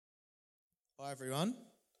Hi everyone,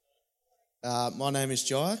 my name is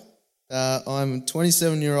Jai. I'm a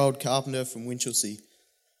 27-year-old carpenter from Winchelsea.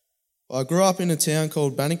 I grew up in a town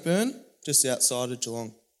called Bannockburn, just outside of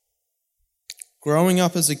Geelong. Growing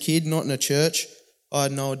up as a kid, not in a church, I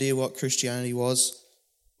had no idea what Christianity was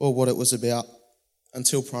or what it was about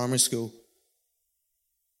until primary school.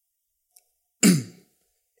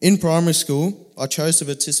 In primary school, I chose to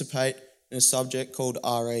participate in a subject called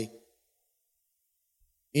RE.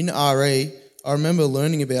 In RE, I remember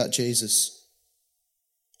learning about Jesus.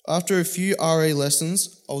 After a few RE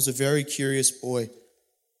lessons, I was a very curious boy.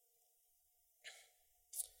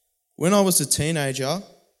 When I was a teenager,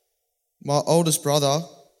 my oldest brother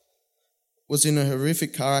was in a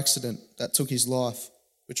horrific car accident that took his life,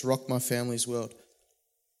 which rocked my family's world.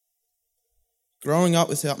 Growing up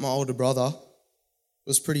without my older brother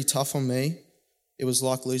was pretty tough on me. It was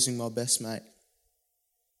like losing my best mate.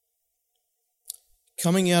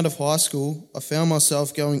 Coming out of high school, I found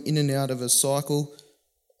myself going in and out of a cycle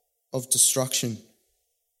of destruction.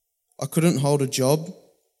 I couldn't hold a job.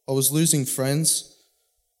 I was losing friends.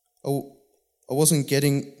 I was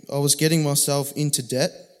getting myself into debt.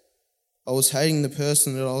 I was hating the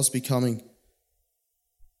person that I was becoming.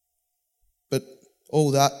 But all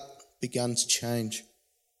that began to change.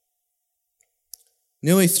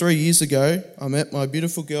 Nearly 3 years ago, I met my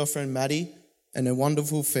beautiful girlfriend Maddie and her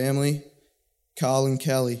wonderful family, Carl and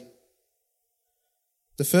Kelly.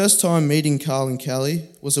 The first time meeting Carl and Kelly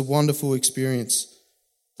was a wonderful experience.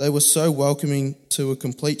 They were so welcoming to a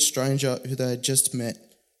complete stranger who they had just met.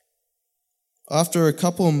 After a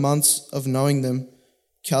couple of months of knowing them,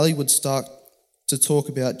 Kelly would start to talk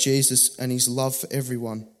about Jesus and his love for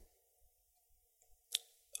everyone.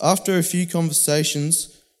 After a few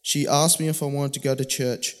conversations, she asked me if I wanted to go to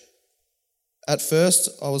church. At first,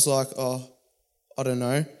 I was like, I don't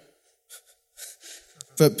know.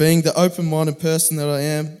 But being the open-minded person that I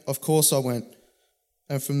am, of course I went.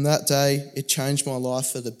 And from that day, it changed my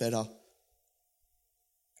life for the better.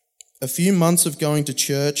 A few months of going to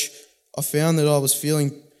church, I found that I was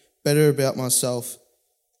feeling better about myself.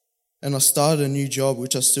 And I started a new job,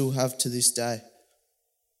 which I still have to this day.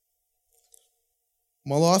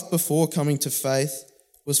 My life before coming to faith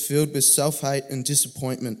was filled with self-hate and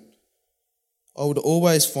disappointment. I would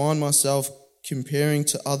always find myself comparing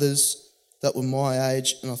to others that were my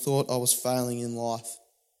age, and I thought I was failing in life.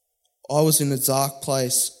 I was in a dark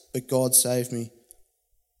place, but God saved me.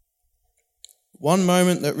 One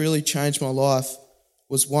moment that really changed my life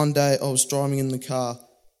was one day I was driving in the car,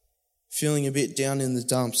 feeling a bit down in the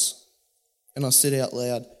dumps, and I said out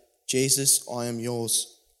loud, "Jesus, I am yours."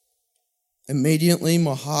 Immediately,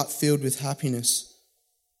 my heart filled with happiness.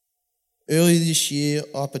 Earlier this year,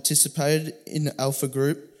 I participated in the Alpha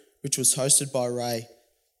group, which was hosted by Ray.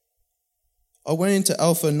 I went into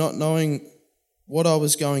Alpha not knowing what I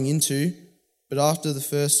was going into, but after the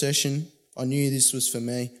first session, I knew this was for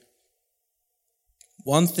me.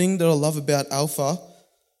 One thing that I love about Alpha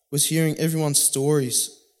was hearing everyone's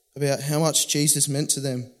stories about how much Jesus meant to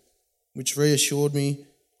them, which reassured me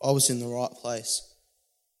I was in the right place.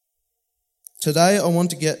 Today, I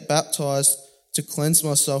want to get baptised to cleanse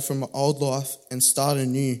myself from my old life and start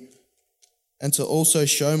anew, and to also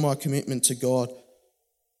show my commitment to God.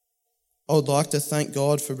 I would like to thank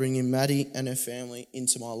God for bringing Maddie and her family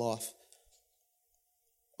into my life.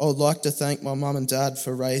 I would like to thank my mum and dad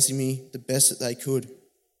for raising me the best that they could.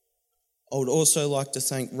 I would also like to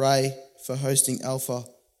thank Ray for hosting Alpha,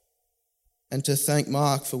 and to thank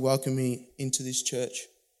Mark for welcoming me into this church.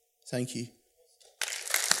 Thank you.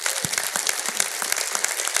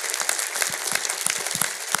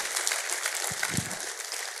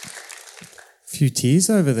 Few tears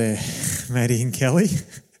over there, Maddie and Kelly,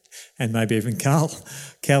 and maybe even Carl.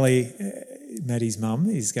 Kelly, Maddie's mum,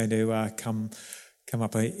 is going to come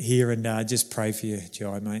up here and just pray for you,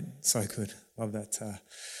 Jai, mate. So good. Love that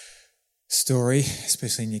story,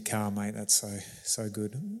 especially in your car, mate. That's so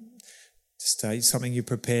good. Just something you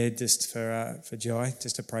prepared just for Jai,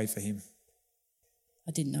 just to pray for him.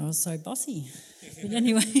 I didn't know I was so bossy. But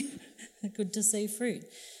anyway, good to see fruit.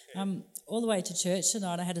 All the way to church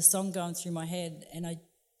tonight, I had a song going through my head, and I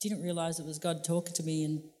didn't realise it was God talking to me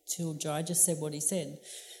until Jai just said what he said.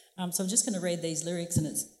 So I'm just going to read these lyrics, and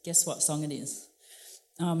guess what song it is.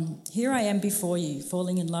 Here I am before you,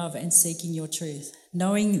 falling in love and seeking your truth,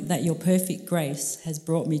 knowing that your perfect grace has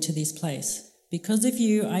brought me to this place. Because of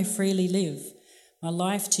you, I freely live. My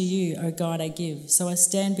life to you, O God, I give. So I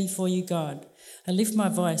stand before you, God. I lift my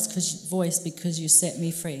voice because you set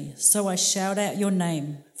me free. So I shout out your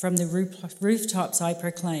name. From the rooftops I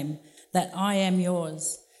proclaim that I am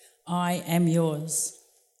yours. I am yours.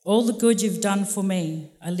 All the good you've done for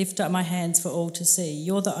me, I lift up my hands for all to see.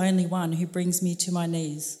 You're the only one who brings me to my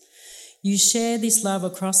knees. You share this love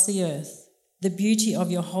across the earth, the beauty of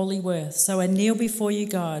your holy worth. So I kneel before you,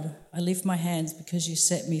 God. I lift my hands because you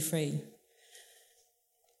set me free.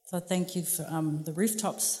 So I thank you for the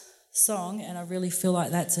Rooftops song, and I really feel like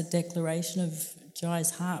that's a declaration of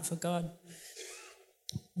Jai's heart for God.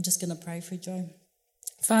 I'm just going to pray for Jai.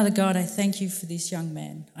 Father God, I thank you for this young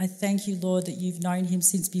man. I thank you, Lord, that you've known him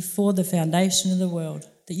since before the foundation of the world,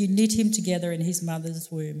 that you knit him together in his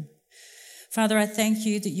mother's womb. Father, I thank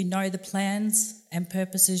you that you know the plans and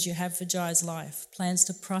purposes you have for Jai's life, plans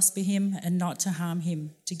to prosper him and not to harm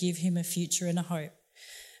him, to give him a future and a hope.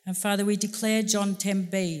 And Father, we declare John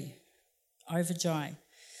 10b over Jai,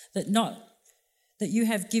 that you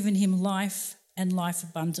have given him life and life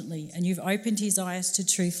abundantly, and you've opened his eyes to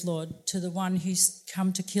truth, Lord, to the one who's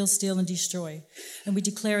come to kill, steal and destroy. And we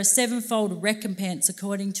declare a sevenfold recompense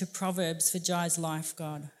according to Proverbs for Jai's life,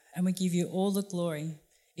 God. And we give you all the glory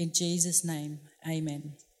in Jesus' name.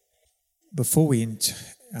 Amen. Before we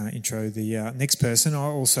intro the next person, I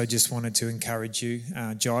also just wanted to encourage you,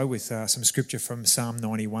 Jai, with some scripture from Psalm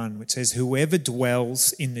 91, which says, "Whoever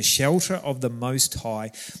dwells in the shelter of the Most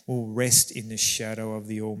High will rest in the shadow of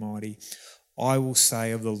the Almighty. I will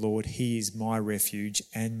say of the Lord, He is my refuge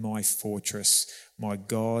and my fortress, my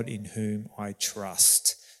God in whom I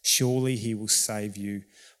trust. Surely He will save you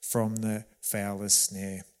from the fowler's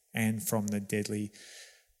snare and from the deadly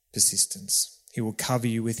persistence. He will cover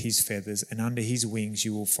you with His feathers, and under His wings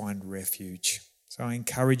you will find refuge." So I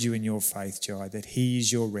encourage you in your faith, Jai, that He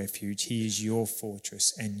is your refuge, He is your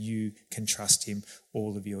fortress, and you can trust Him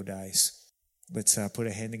all of your days. Let's put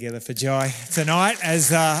a hand together for Jai tonight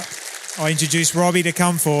as I introduce Robbie to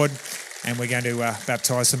come forward, and we're going to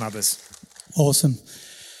baptise some others. Awesome.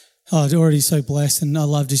 Oh, I'm already so blessed, and I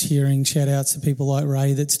love just hearing shout-outs to people like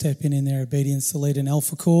Ray that step in their obedience to lead an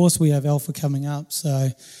Alpha course. We have Alpha coming up,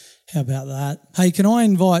 so how about that? Hey, can I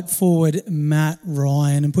invite forward Matt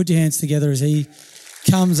Ryan, and put your hands together as he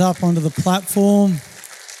comes up onto the platform.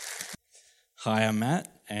 Hi, I'm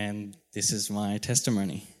Matt, and this is my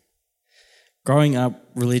testimony. Growing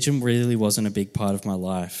up, religion really wasn't a big part of my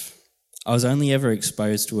life. I was only ever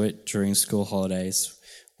exposed to it during school holidays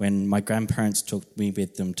when my grandparents took me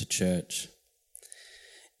with them to church.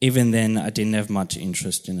 Even then, I didn't have much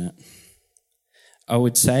interest in it. I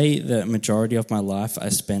would say the majority of my life I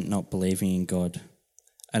spent not believing in God.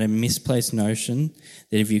 I had a misplaced notion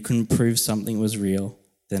that if you couldn't prove something was real,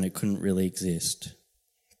 then it couldn't really exist.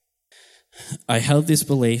 I held this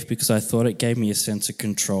belief because I thought it gave me a sense of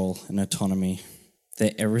control and autonomy,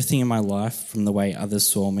 that everything in my life, from the way others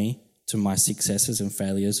saw me to my successes and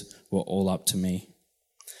failures, were all up to me.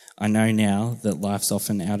 I know now that life's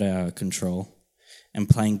often out of our control, and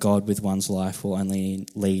playing God with one's life will only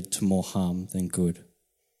lead to more harm than good.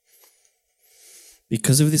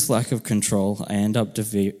 Because of this lack of control, I end up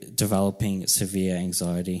developing severe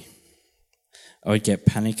anxiety. I would get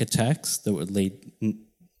panic attacks that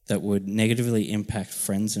would negatively impact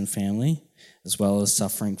friends and family, as well as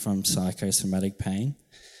suffering from psychosomatic pain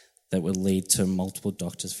that would lead to multiple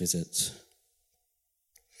doctor's visits.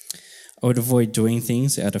 I would avoid doing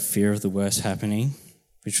things out of fear of the worst happening,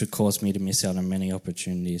 which would cause me to miss out on many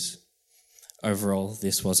opportunities. Overall,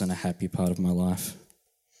 this wasn't a happy part of my life.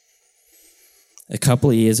 A couple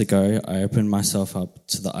of years ago, I opened myself up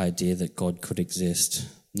to the idea that God could exist.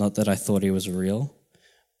 Not that I thought He was real,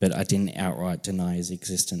 but I didn't outright deny His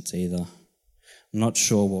existence either. I'm not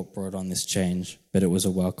sure what brought on this change, but it was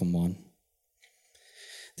a welcome one.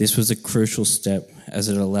 This was a crucial step as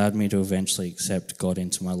it allowed me to eventually accept God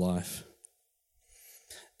into my life.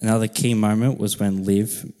 Another key moment was when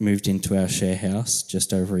Liv moved into our share house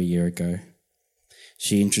just over a year ago.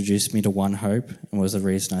 She introduced me to One Hope and was the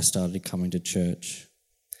reason I started coming to church.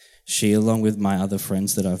 She, along with my other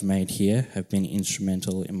friends that I've made here, have been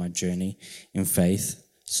instrumental in my journey in faith,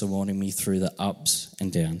 supporting me through the ups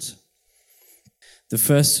and downs. The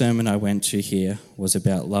first sermon I went to here was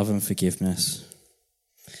about love and forgiveness.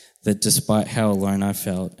 That despite how alone I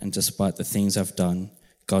felt and despite the things I've done,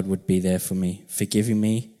 God would be there for me, forgiving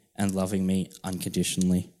me and loving me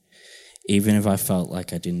unconditionally, even if I felt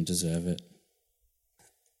like I didn't deserve it.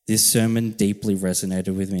 This sermon deeply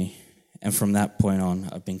resonated with me, and from that point on,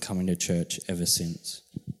 I've been coming to church ever since.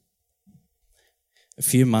 A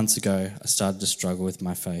few months ago, I started to struggle with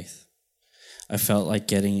my faith. I felt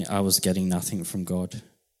like I was getting nothing from God,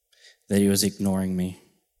 that He was ignoring me.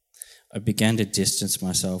 I began to distance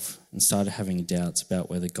myself and started having doubts about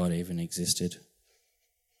whether God even existed.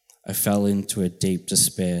 I fell into a deep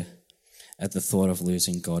despair at the thought of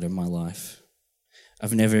losing God in my life.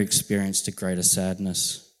 I've never experienced a greater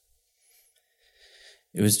sadness.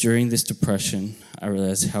 It was during this depression I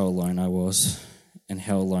realized how alone I was and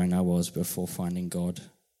how alone I was before finding God.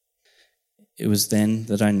 It was then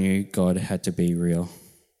that I knew God had to be real,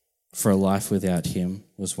 for a life without him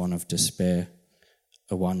was one of despair,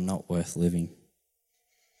 a one not worth living.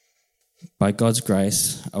 By God's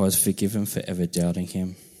grace, I was forgiven for ever doubting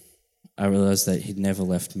him. I realized that he'd never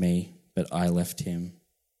left me, but I left him.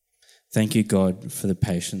 Thank you, God, for the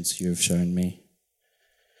patience you have shown me.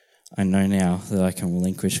 I know now that I can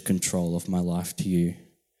relinquish control of my life to you,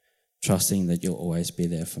 trusting that you'll always be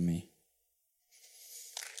there for me.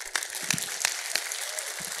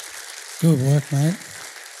 Good work, mate.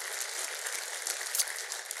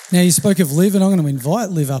 Now, you spoke of Liv, and I'm going to invite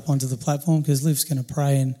Liv up onto the platform because Liv's going to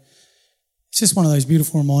pray, and it's just one of those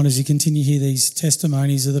beautiful reminders. You continue to hear these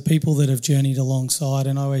testimonies of the people that have journeyed alongside,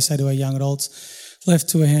 and I always say to our young adults, left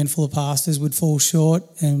to a handful of pastors would fall short,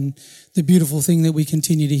 and the beautiful thing that we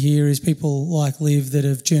continue to hear is people like Liv that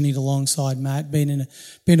have journeyed alongside Matt, been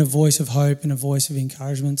a voice of hope and a voice of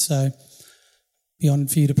encouragement. So be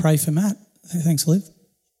honoured for you to pray for Matt. Thanks, Liv.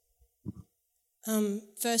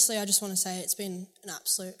 Firstly, I just want to say it's been an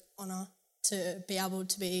absolute honour to be able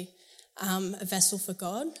to be a vessel for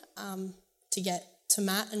God, to get to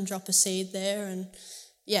Matt and drop a seed there. And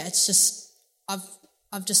yeah, it's just,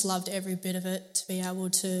 I've just loved every bit of it, to be able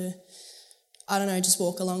to, I don't know, just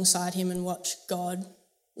walk alongside him and watch God,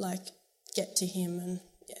 like, get to him. And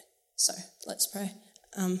yeah, so let's pray.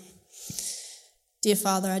 Dear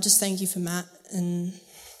Father, I just thank you for Matt and,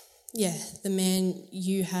 yeah, the man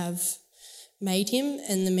you have made him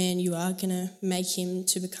and the man you are going to make him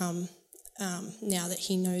to become now that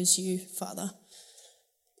he knows you, Father.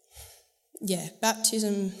 Yeah,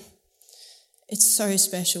 baptism, it's so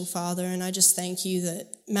special, Father, and I just thank you that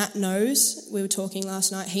Matt knows. We were talking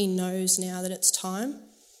last night, he knows now that it's time,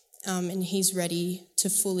 and he's ready to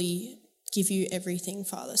fully give you everything,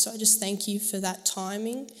 Father. So I just thank you for that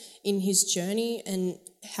timing in his journey and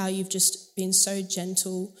how you've just been so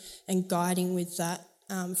gentle and guiding with that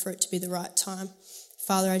for it to be the right time.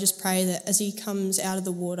 Father, I just pray that as he comes out of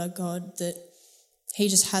the water, God, that he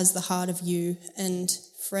just has the heart of you, and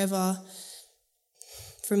forever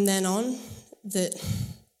from then on, that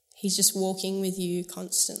he's just walking with you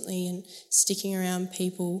constantly and sticking around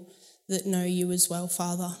people that know you as well,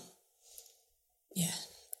 Father. Yeah,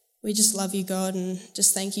 we just love you, God, and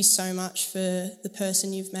just thank you so much for the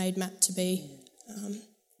person you've made Matt to be.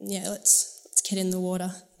 Yeah, let's get in the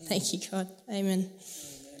water. Thank you, God. Amen.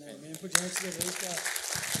 Amen. Put your hands together, these guys.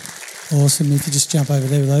 Awesome. If you just jump over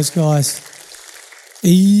there with those guys.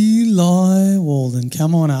 Eli Worldon,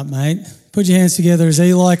 come on up, mate. Put your hands together as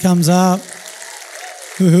Eli comes up.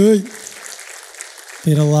 Bit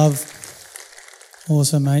of love.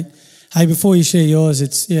 Awesome, mate. Hey, before you share yours,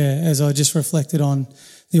 it's, as I just reflected on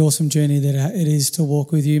the awesome journey that it is to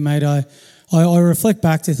walk with you, mate, I reflect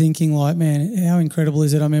back to thinking, like, man, how incredible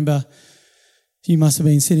is it? I remember you must have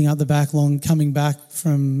been sitting up the back coming back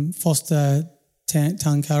from Foster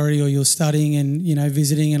Tuncurry, or you're studying and,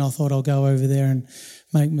 visiting, and I thought I'll go over there and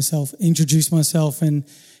introduce myself, and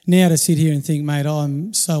now to sit here and think, mate,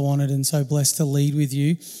 I'm so honoured and so blessed to lead with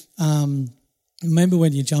you. Remember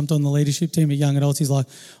when you jumped on the leadership team at Young Adults? He's like,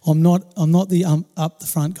 I'm not the up the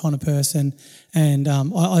front kind of person, and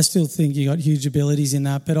I still think you got huge abilities in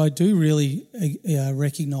that. But I do really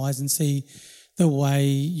recognise and see the way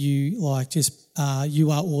you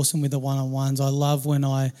you are awesome with the one-on-ones. I love when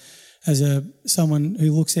as someone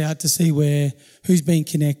who looks out to see who's being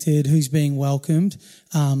connected, who's being welcomed.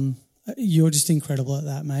 You're just incredible at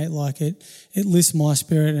that, mate. Like it lifts my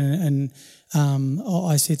spirit, and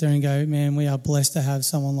I sit there and go, man, we are blessed to have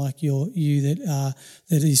someone like you that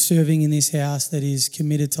is serving in this house, that is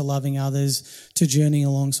committed to loving others, to journeying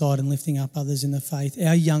alongside and lifting up others in the faith.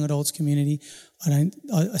 Our young adults community, I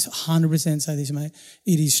 100% say this, mate,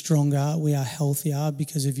 it is stronger. We are healthier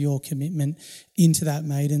because of your commitment into that,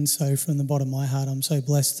 mate. And so from the bottom of my heart, I'm so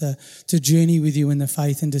blessed to journey with you in the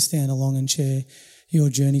faith and to stand along and share your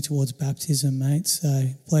journey towards baptism, mate. So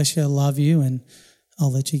bless you, love you, and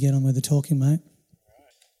I'll let you get on with the talking, mate.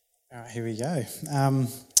 All right, here we go.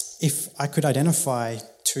 If I could identify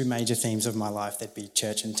two major themes of my life, that'd be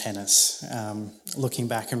church and tennis. Looking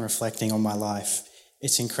back and reflecting on my life,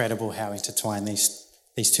 it's incredible how intertwined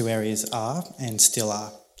these two areas are and still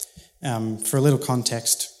are. For a little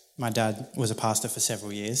context, my dad was a pastor for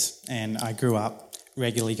several years, and I grew up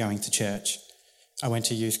regularly going to church. I went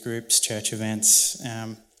to youth groups, church events,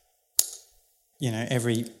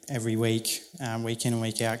 every week, week in and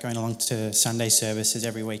week out, going along to Sunday services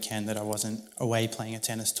every weekend that I wasn't away playing a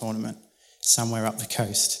tennis tournament somewhere up the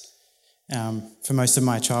coast. For most of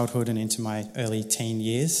my childhood and into my early teen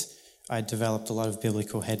years, I developed a lot of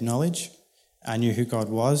biblical head knowledge. I knew who God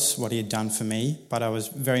was, what he had done for me, but I was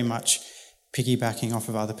very much piggybacking off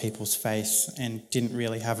of other people's faith and didn't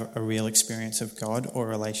really have a real experience of God or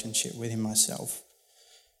relationship with him myself.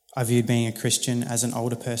 I viewed being a Christian as an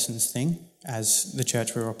older person's thing, as the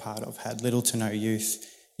church we were a part of had little to no youth,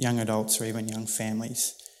 young adults or even young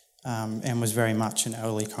families, and was very much an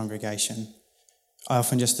early congregation. I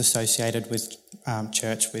often just associated with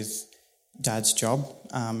church with Dad's job,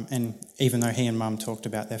 and even though he and Mum talked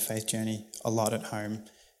about their faith journey a lot at home,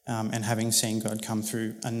 and having seen God come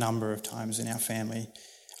through a number of times in our family,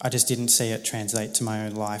 I just didn't see it translate to my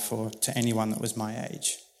own life or to anyone that was my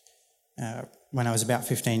age. When I was about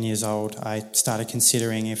 15 years old, I started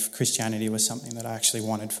considering if Christianity was something that I actually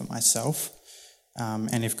wanted for myself,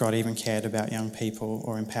 and if God even cared about young people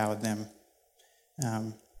or empowered them.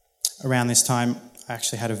 Around this time, I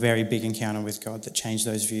actually had a very big encounter with God that changed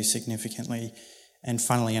those views significantly, and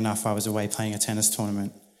funnily enough, I was away playing a tennis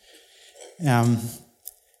tournament.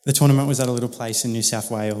 The tournament was at a little place in New South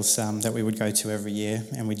Wales that we would go to every year,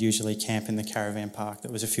 and we'd usually camp in the caravan park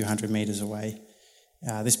that was a few hundred metres away.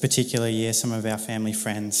 This particular year, some of our family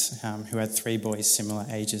friends who had 3 boys similar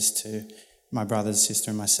ages to my brothers, sister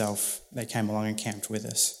and myself, they came along and camped with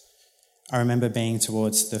us. I remember being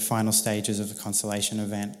towards the final stages of the consolation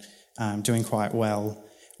event, doing quite well,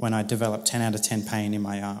 when I developed 10 out of 10 pain in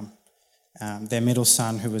my arm. Their middle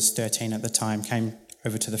son, who was 13 at the time, came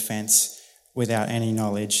over to the fence without any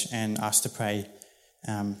knowledge and asked to pray.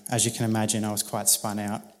 As you can imagine, I was quite spun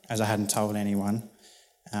out, as I hadn't told anyone.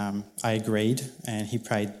 I agreed, and he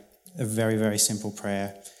prayed a very, very simple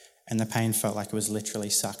prayer, and the pain felt like it was literally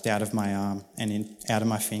sucked out of my arm and out of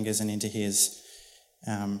my fingers and into his.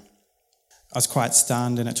 I was quite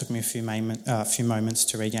stunned, and it took me a few moments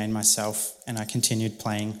to regain myself, and I continued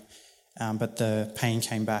playing, but the pain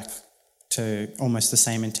came back to almost the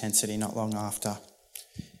same intensity not long after.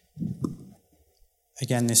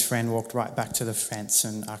 Again, this friend walked right back to the fence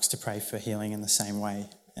and asked to pray for healing in the same way.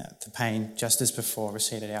 The pain, just as before,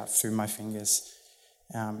 receded out through my fingers.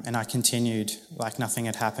 And I continued like nothing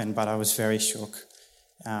had happened, but I was very shook.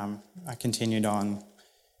 I continued on.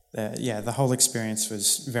 The whole experience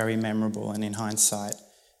was very memorable, and in hindsight,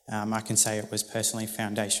 I can say it was personally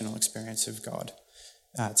foundational experience of God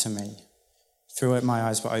to me. Through it, my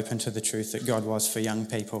eyes were open to the truth that God was for young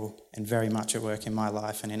people and very much at work in my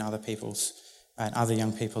life and in other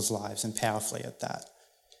young people's lives, and powerfully at that.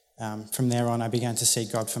 From there on, I began to see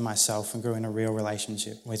God for myself and grew in a real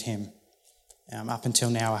relationship with him. Up until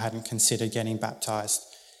now, I hadn't considered getting baptised,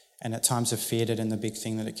 and at times have feared it and the big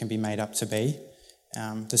thing that it can be made up to be.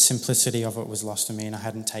 The simplicity of it was lost to me, and I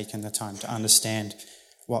hadn't taken the time to understand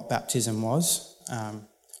what baptism was,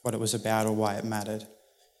 what it was about, or why it mattered.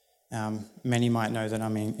 Many might know that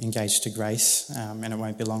I'm engaged to Grace, and it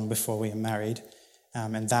won't be long before we are married,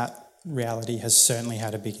 and that reality has certainly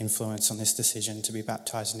had a big influence on this decision to be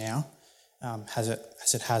baptised now, as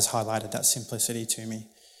it has highlighted that simplicity to me.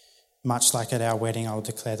 Much like at our wedding, I will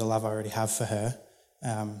declare the love I already have for her.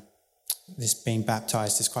 This being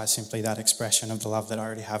baptised is quite simply that expression of the love that I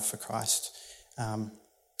already have for Christ,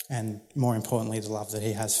 and more importantly, the love that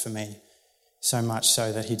he has for me, so much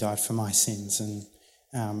so that he died for my sins, and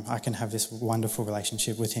I can have this wonderful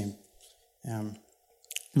relationship with him.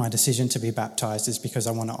 My decision to be baptised is because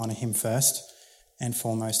I want to honour him first and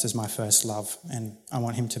foremost as my first love, and I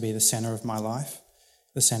want him to be the centre of my life,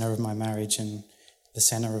 the centre of my marriage, and the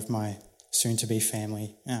centre of my soon-to-be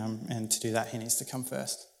family, and to do that he needs to come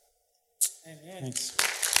first. Amen. Thanks.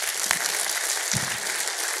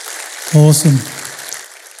 Awesome.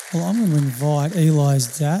 Well, I'm going to invite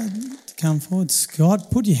Eli's dad to come forward. Scott,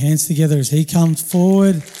 put your hands together as he comes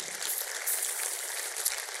forward.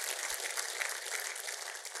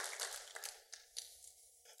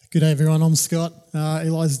 Good day, everyone. I'm Scott,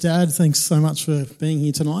 Eli's dad. Thanks so much for being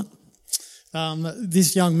here tonight.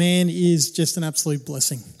 This young man is just an absolute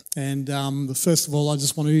blessing. And first of all, I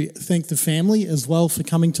just want to thank the family as well for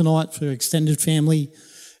coming tonight, for extended family.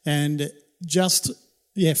 And just,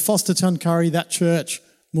 Fosterton Curry, that church,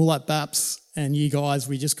 Moolap Baps, and you guys,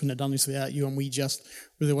 we just couldn't have done this without you. And we just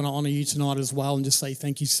really want to honour you tonight as well and just say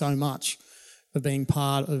thank you so much for being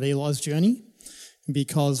part of Eli's journey,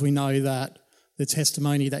 because we know that the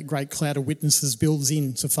testimony, that great cloud of witnesses, builds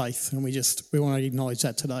into faith, and we want to acknowledge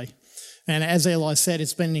that today. And as Eli said,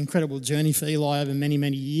 it's been an incredible journey for Eli over many,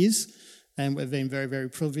 many years, and we've been very, very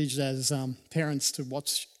privileged as parents to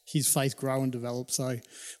watch his faith grow and develop. So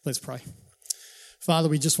let's pray. Father,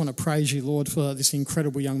 we just want to praise you, Lord, for this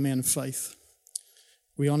incredible young man of faith.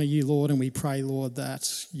 We honour you, Lord, and we pray, Lord,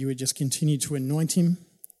 that you would just continue to anoint him,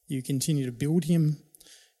 you continue to build him,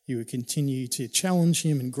 you would continue to challenge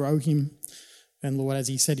him and grow him. And Lord, as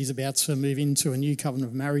he said, he's about to move into a new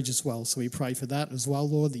covenant of marriage as well. So we pray for that as well,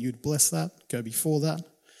 Lord, that you would bless that, go before that.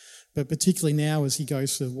 But particularly now as he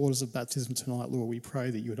goes to the waters of baptism tonight, Lord, we pray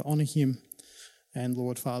that you would honour him. And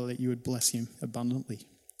Lord, Father, that you would bless him abundantly.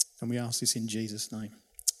 And we ask this in Jesus' name.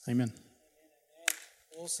 Amen.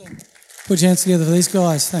 Awesome. Put your hands together for these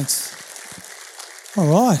guys. Thanks. All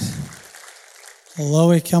right.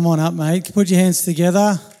 Loic, come on up, mate. Put your hands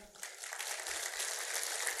together.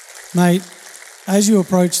 Mate, as you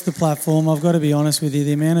approach the platform, I've got to be honest with you,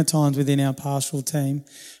 the amount of times within our pastoral team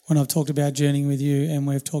when I've talked about journeying with you and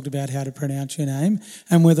we've talked about how to pronounce your name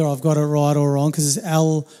and whether I've got it right or wrong, because it's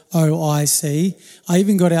Loic. I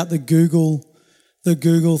even got out the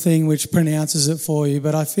Google thing which pronounces it for you,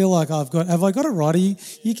 but I feel like have I got it right?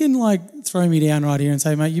 You can like throw me down right here and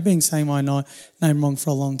say, mate, you've been saying my name wrong for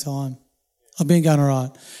a long time. I've been going all right.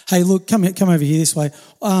 Hey, look, come over here this way.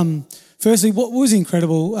 Firstly, what was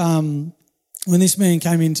incredible, when this man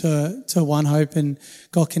came into One Hope and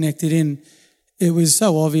got connected in, it was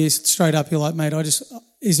so obvious, straight up, you're like, mate,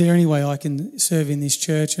 is there any way I can serve in this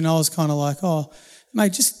church? And I was kind of like, oh,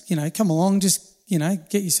 mate, just, come along, just,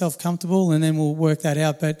 get yourself comfortable and then we'll work that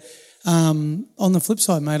out. But on the flip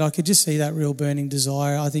side, mate, I could just see that real burning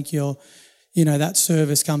desire. I think that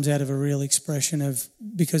service comes out of a real expression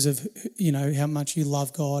because of how much you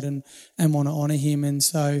love God and want to honour him. And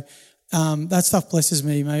so that stuff blesses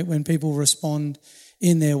me, mate, when people respond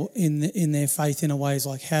in their faith in a ways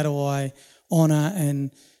like, how do I honour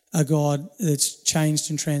and a God that's changed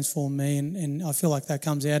and transformed me, and I feel like that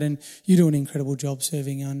comes out, and you do an incredible job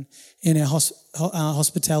serving in our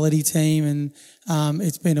hospitality team, and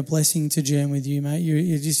it's been a blessing to journey with you, mate.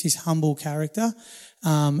 You're just this humble character,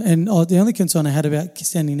 and the only concern I had about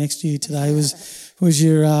standing next to you today was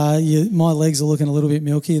your my legs are looking a little bit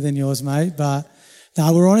milkier than yours, mate, but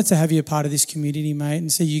no, we're honoured to have you a part of this community, mate,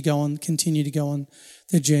 and see you continue to go on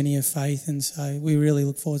the journey of faith, and so we really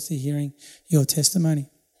look forward to hearing your testimony.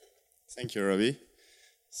 Thank you, Robbie.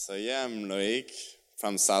 So I'm Loic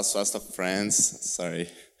from southwest of France. Sorry,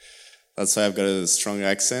 that's why I've got a strong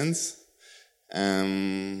accent.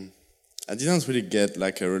 I didn't really get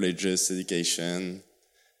like a religious education.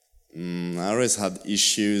 I always had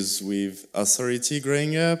issues with authority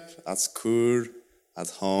growing up, at school, at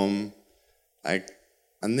home. I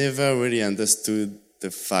never really understood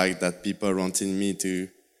the fact that people wanted me to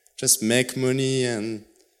just make money and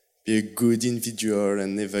be a good individual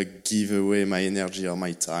and never give away my energy or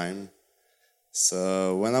my time.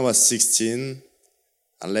 So when I was 16,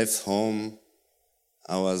 I left home.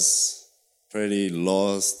 I was pretty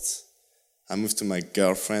lost. I moved to my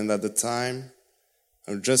girlfriend at the time.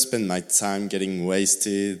 I would just spend my time getting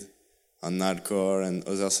wasted on alcohol and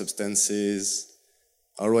other substances,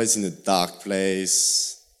 always in a dark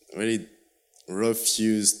place, really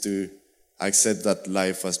refused to accept that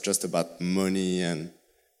life was just about money and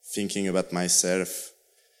thinking about myself.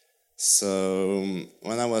 So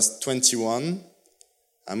when I was 21,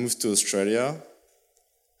 I moved to Australia.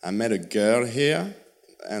 I met a girl here,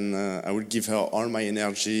 and I would give her all my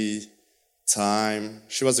energy, time.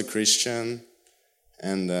 She was a Christian,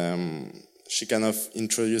 and she kind of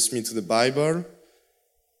introduced me to the Bible,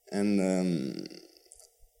 and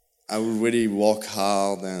I would really work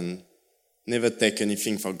hard and never take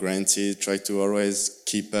anything for granted, try to always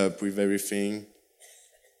keep up with everything.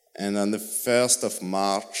 And on the 1st of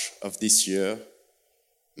March of this year,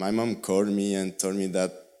 my mom called me and told me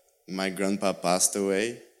that my grandpa passed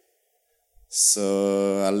away.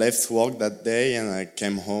 So I left work that day and I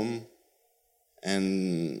came home.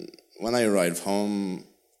 And when I arrived home,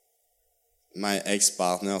 my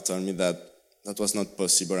ex-partner told me that that was not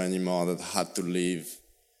possible anymore, that I had to leave.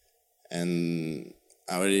 And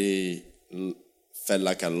I really felt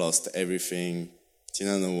like I lost everything,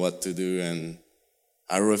 didn't know what to do, and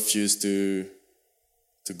I refused to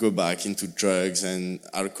go back into drugs and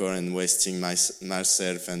alcohol and wasting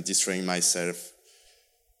myself and destroying myself.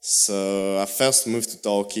 So I first moved to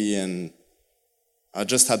Turkey and I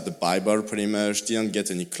just had the Bible pretty much, didn't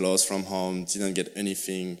get any clothes from home, didn't get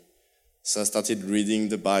anything. So I started reading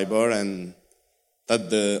the Bible, and that's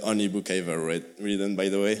the only book I ever written, by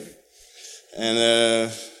the way.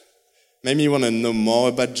 And made me want to know more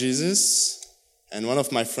about Jesus. And one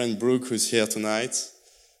of my friends, Brooke, who's here tonight,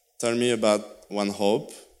 told me about One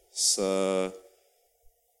Hope. So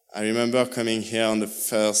I remember coming here on the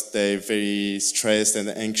first day very stressed and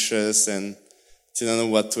anxious and didn't know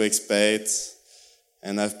what to expect.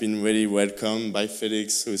 And I've been really welcomed by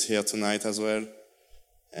Felix, who's here tonight as well.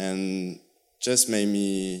 And just made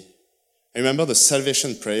me... I remember the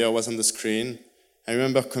salvation prayer was on the screen. I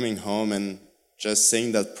remember coming home and just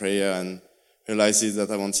saying that prayer and realizing that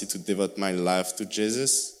I wanted to devote my life to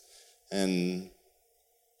Jesus. And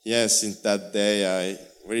since that day, I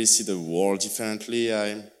really see the world differently.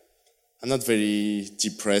 I'm not very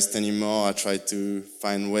depressed anymore. I try to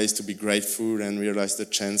find ways to be grateful and realize the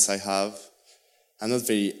chance I have. I'm not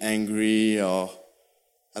very angry, or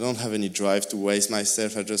I don't have any drive to waste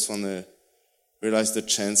myself. I just want to realize the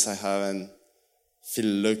chance I have and feel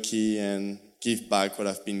lucky and give back what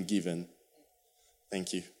I've been given.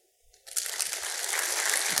 Thank you.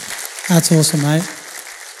 That's awesome, mate.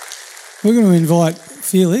 We're going to invite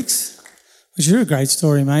Felix, which is a great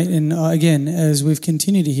story, mate. And again, as we've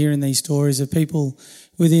continued to hear in these stories of people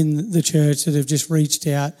within the church that have just reached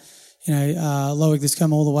out, Loic that's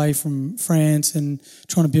come all the way from France and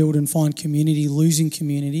trying to build and find community, losing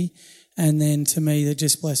community. And then to me, that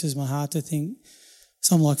just blesses my heart to think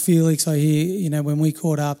someone like Felix, I hear, when we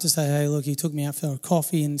caught up to say, hey, look, he took me out for a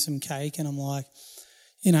coffee and some cake. And I'm like,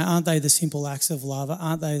 aren't they the simple acts of love?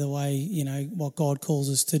 Aren't they the way, what God calls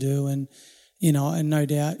us to do? And, and no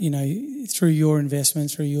doubt, through your investment,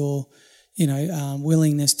 through your,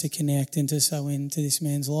 willingness to connect and to sow into this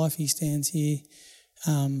man's life, he stands here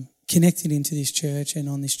connected into this church and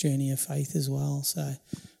on this journey of faith as well. So I'm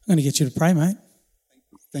going to get you to pray, mate.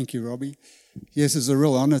 Thank you, Robbie. Yes, it's a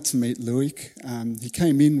real honour to meet Loic. He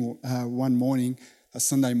came in one morning, a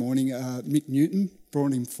Sunday morning. Mick Newton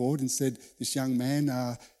brought him forward and said, this young man,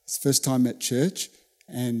 it's first time at church.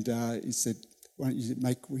 And he said, why don't you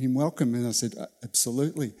make him welcome? And I said,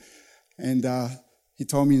 absolutely. And he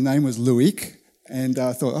told me his name was Loic. And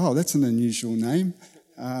I thought, oh, that's an unusual name.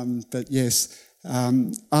 But yes,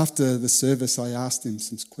 after the service, I asked him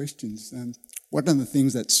some questions. One of the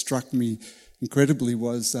things that struck me incredibly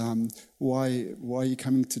was, why are you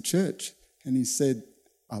coming to church? And he said,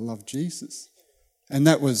 I love Jesus. And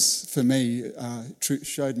that was, for me,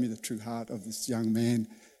 showed me the true heart of this young man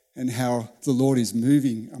and how the Lord is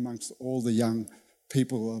moving amongst all the young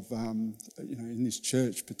people of, in this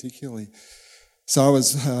church particularly. So I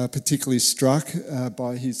was particularly struck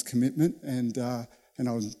by his commitment, and I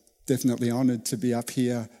was definitely honoured to be up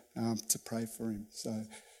here to pray for him.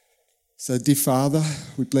 So, dear Father,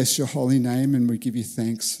 we bless your holy name and we give you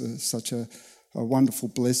thanks for such a wonderful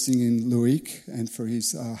blessing in Loic and for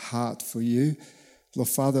his heart for you. Lord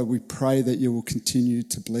Father, we pray that you will continue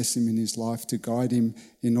to bless him in his life, to guide him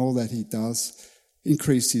in all that he does,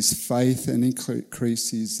 increase his faith and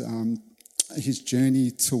increase his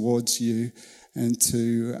journey towards you, and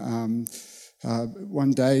to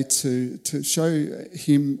one day to show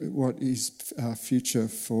him what his future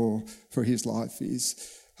for his life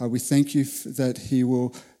is. We thank you that he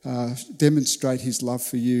will demonstrate his love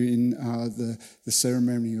for you in the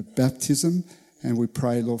ceremony of baptism, and we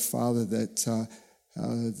pray, Lord Father, that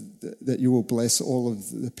you will bless all of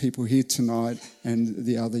the people here tonight and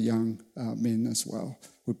the other young men as well.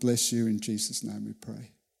 We bless you in Jesus' name we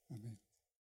pray. Amen.